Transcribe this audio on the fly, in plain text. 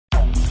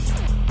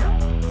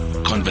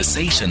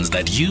Conversations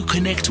that you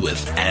connect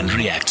with and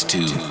react to.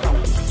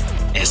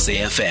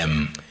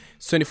 SAFM.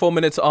 It's 24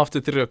 minutes after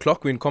 3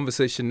 o'clock. We're in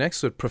conversation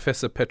next with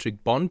Professor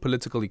Patrick Bond,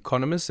 political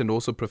economist and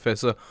also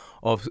Professor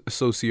of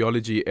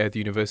Sociology at the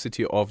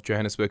University of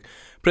Johannesburg.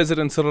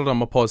 President Cyril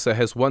Ramaphosa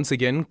has once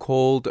again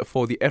called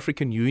for the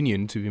African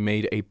Union to be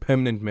made a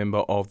permanent member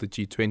of the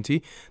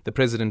G20. The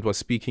President was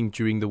speaking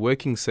during the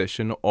working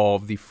session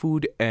of the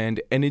Food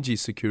and Energy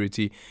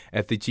Security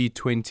at the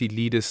G20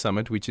 Leaders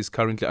Summit, which is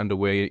currently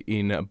underway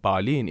in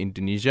Bali in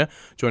Indonesia.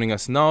 Joining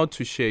us now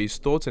to share his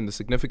thoughts and the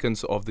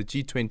significance of the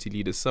G20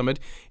 Leaders Summit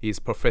is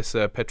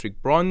Professor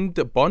Patrick Bond.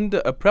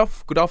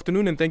 Prof, good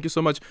afternoon and thank you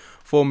so much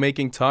for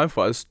making time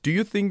for us. Do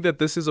you think that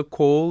this is a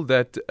call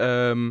that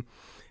the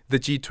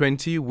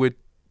G20 would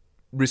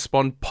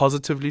respond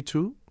positively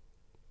to?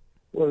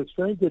 Well, it's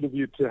very good of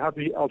you to have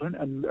me, Alton,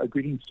 and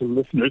greetings to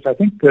listeners. I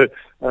think the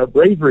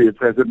bravery of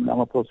President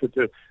Ramaphosa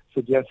to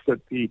suggest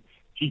that the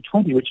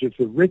G20, which is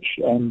the rich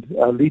and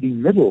leading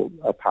middle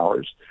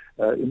powers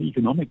in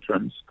economic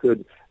terms,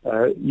 could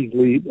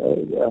easily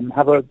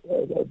have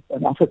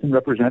an African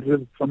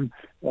representative from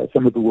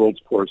some of the world's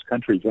poorest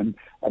countries. And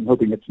I'm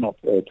hoping it's not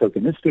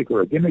tokenistic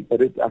or a gimmick,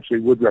 but it actually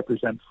would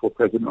represent for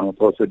President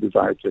Ramaphosa a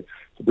desire to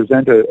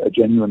present a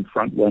genuine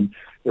front when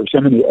there are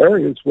so many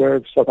areas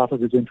where South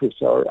Africa's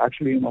interests are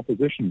actually in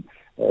opposition.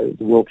 The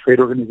World Trade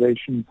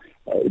Organization,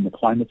 in the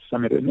Climate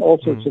Summit, in all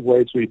sorts of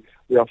ways we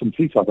often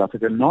see South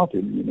Africa not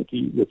in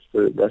unity with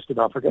the rest of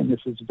Africa, and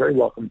this is very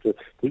welcome to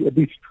at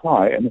least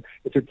try. And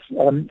if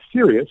it's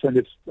serious, and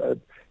it's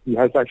he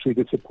has actually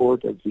the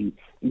support of the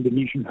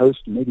Indonesian host,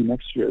 and maybe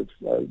next year,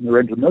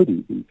 Narendra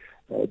Modi, the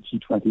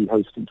G20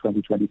 host in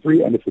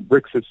 2023, and if the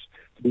BRICS is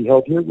to be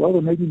held here, well,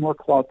 there may be more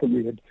clout than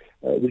we had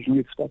originally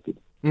expected.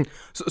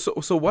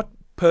 So what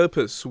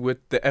purpose would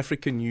the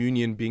African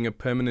Union being a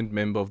permanent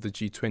member of the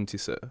G20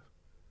 serve?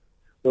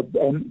 But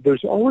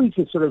there's always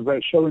a sort of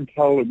a show and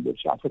tell in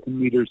which African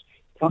leaders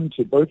come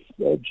to both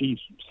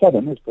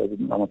G7, as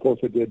President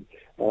Ramaphosa did,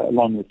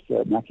 along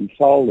with Macky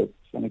Sall, the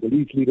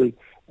Senegalese leader,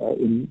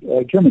 in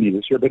Germany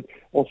this year, but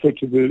also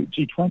to the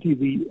G20,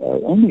 the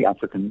only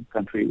African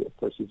country, of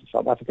course, is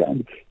South Africa,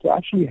 and to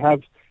actually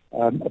have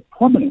a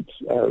prominent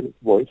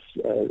voice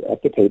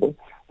at the table.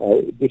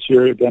 This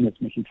year, again, it's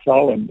Macky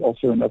Sall, and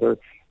also another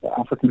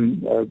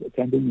African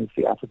attending is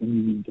the African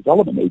Union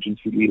Development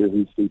Agency leader,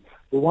 who's the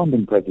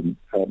Rwandan president,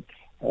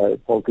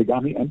 Paul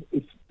Kagame. And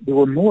if there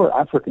were more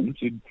Africans,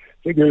 you'd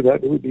figure that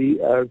there would be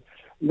a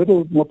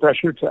little more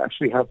pressure to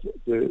actually have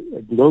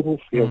the global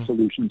scale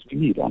solutions we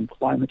need on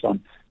climate,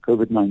 on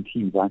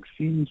COVID-19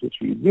 vaccines, which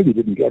we really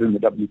didn't get in the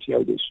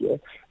WTO this year,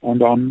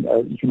 and on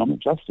economic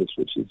justice,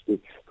 which is the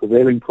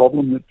prevailing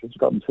problem that has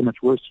gotten so much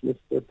worse with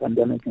the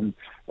pandemic and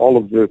all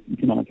of the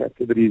economic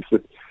activities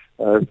that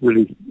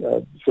really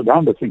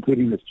surround us,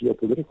 including this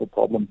geopolitical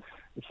problem,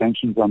 the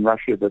sanctions on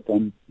Russia that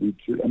then lead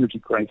to energy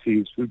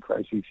crises, food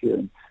crises here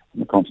in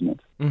the continent.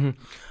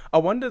 I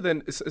wonder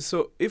then,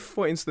 so if,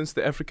 for instance,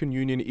 the African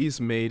Union is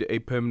made a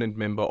permanent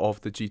member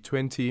of the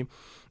G20,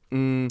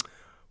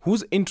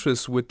 whose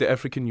interests would the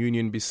African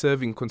Union be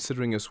serving,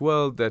 considering as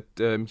well that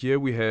here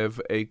we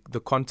have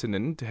the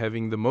continent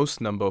having the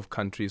most number of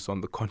countries on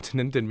the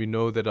continent, and we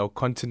know that our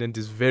continent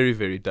is very,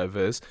 very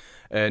diverse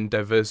and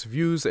diverse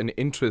views and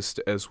interest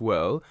as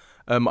well.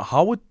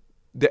 How would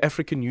the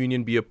African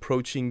Union be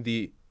approaching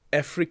the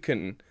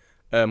African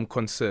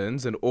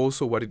concerns and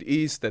also what it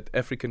is that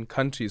African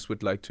countries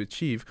would like to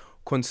achieve,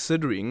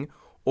 considering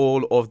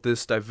all of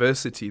this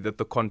diversity that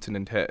the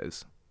continent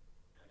has?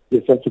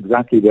 Yes, that's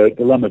exactly the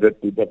dilemma,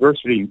 that the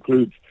diversity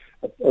includes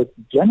a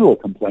general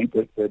complaint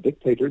that the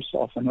dictators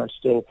often are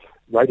still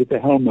right at the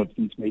helm of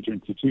these major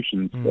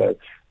institutions,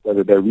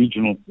 whether they're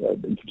regional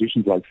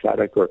institutions like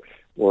SADC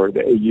or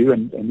the AU,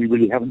 and we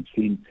really haven't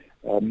seen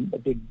a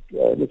big,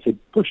 let's say,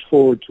 push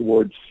forward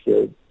towards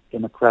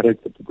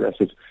democratic, the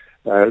progressive,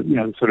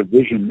 sort of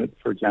vision that,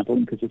 for example,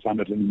 in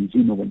Nkosazana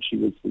Zuma, when she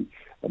was the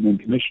main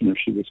commissioner,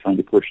 she was trying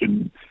to push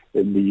in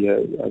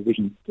the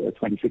Vision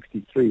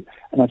 2063.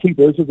 And I think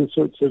those are the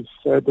sorts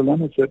of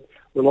dilemmas that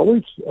we'll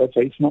always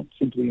face, not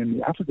simply in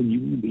the African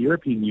Union. The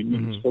European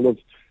Union is full of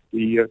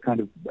the kind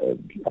of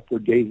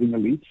upward-gazing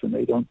elites, and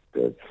they don't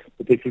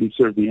particularly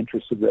serve the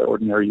interests of the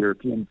ordinary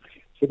European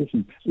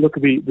citizens. Look,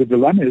 the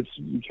dilemma is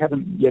you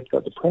haven't yet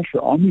got the pressure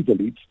on these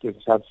elites to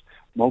have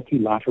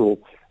multilateral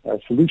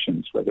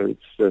solutions, whether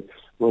it's the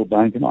World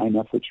Bank and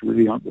IMF, which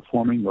really aren't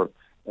reforming, or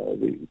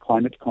the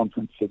climate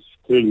conference that's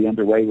clearly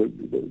underway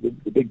with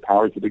the big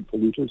powers, the big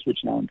polluters, which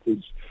now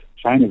includes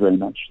China very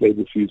much. They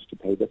refuse to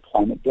pay the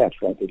climate debt,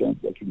 right? They don't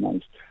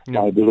recognize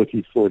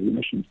liability for the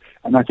emissions.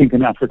 And I think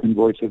an African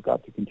voice has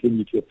got to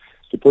continue to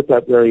put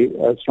that very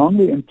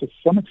strongly, and to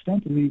some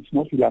extent in these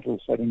multilateral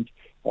settings,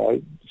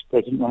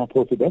 President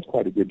Ramaphosa does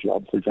quite a good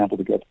job, for example,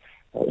 to get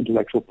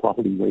intellectual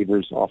property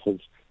waivers off of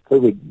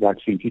COVID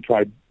vaccines. He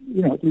tried,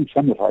 at least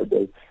somewhat hard.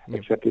 They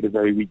accepted a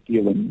very weak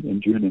deal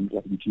in June in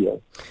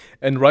WTO.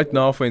 And right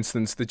now, for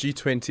instance, the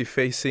G20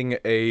 facing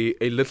a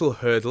little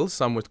hurdle.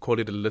 Some would call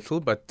it a little,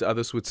 but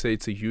others would say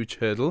it's a huge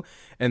hurdle,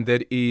 and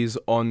that is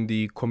on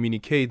the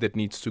communique that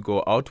needs to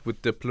go out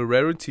with the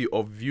plurality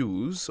of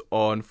views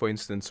on, for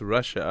instance,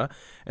 Russia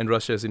and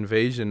Russia's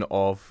invasion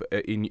of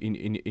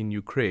in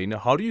Ukraine.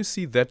 How do you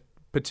see that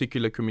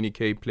particular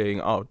communique playing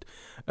out,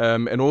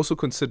 and also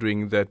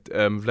considering that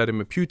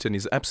Vladimir Putin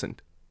is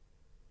absent?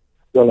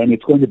 Well, and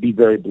it's going to be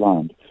very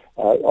bland.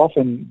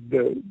 Often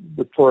the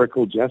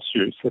rhetorical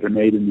gestures that are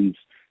made in these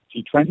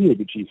G20 or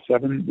the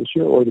G7 this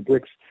year or the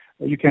BRICS,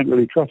 you can't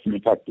really trust them.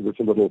 In fact, there was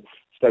a little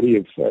study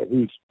of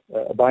who's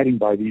abiding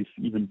by these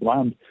even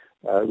bland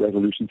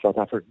resolutions. South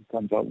Africa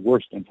comes out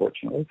worst,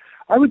 unfortunately.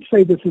 I would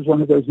say this is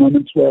one of those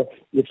moments where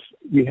if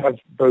we have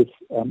both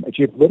a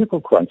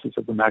geopolitical crisis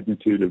of the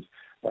magnitude of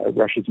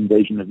Russia's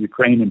invasion of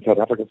Ukraine, and South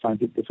Africa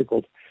finds it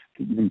difficult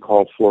to even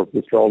call for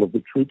withdrawal of the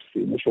troops.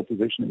 The initial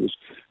position was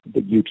a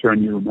big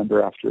U-turn, you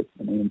remember, after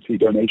an ANC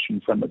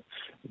donation from a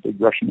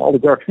big Russian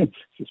oligarch,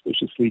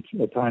 suspiciously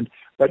timed.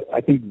 But I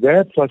think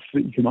there, plus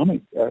the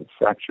economic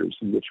fractures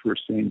in which we're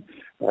seeing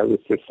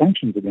with the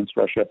sanctions against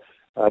Russia,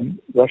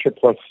 Russia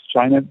plus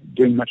China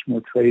doing much more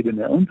trade in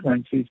their own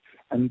currencies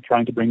and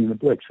trying to bring in the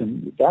BRICS.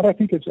 And that, I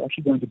think, is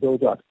actually going to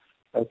build up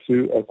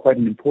to quite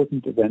an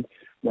important event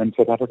when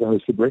South Africa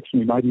hosts the BRICS, and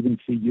we might even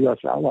see U.S.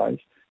 allies,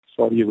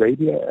 Saudi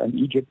Arabia and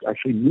Egypt,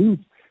 actually move,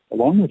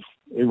 along with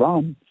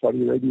Iran,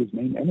 Saudi Arabia's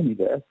main enemy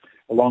there,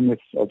 along with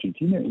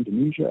Argentina,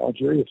 Indonesia,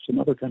 Algeria, some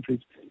other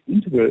countries,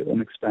 into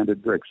an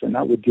expanded BRICS. And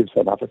that would give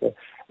South Africa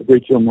a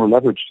great deal more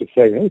leverage to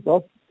say, hey,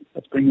 well,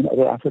 let's bring in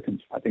other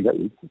Africans. I think that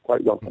would be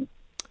quite welcome.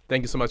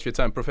 Thank you so much for your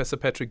time. Professor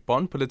Patrick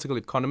Bond, political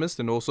economist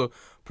and also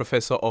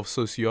Professor of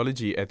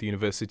Sociology at the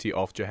University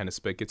of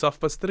Johannesburg. It's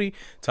 3:30,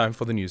 time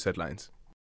for the news headlines.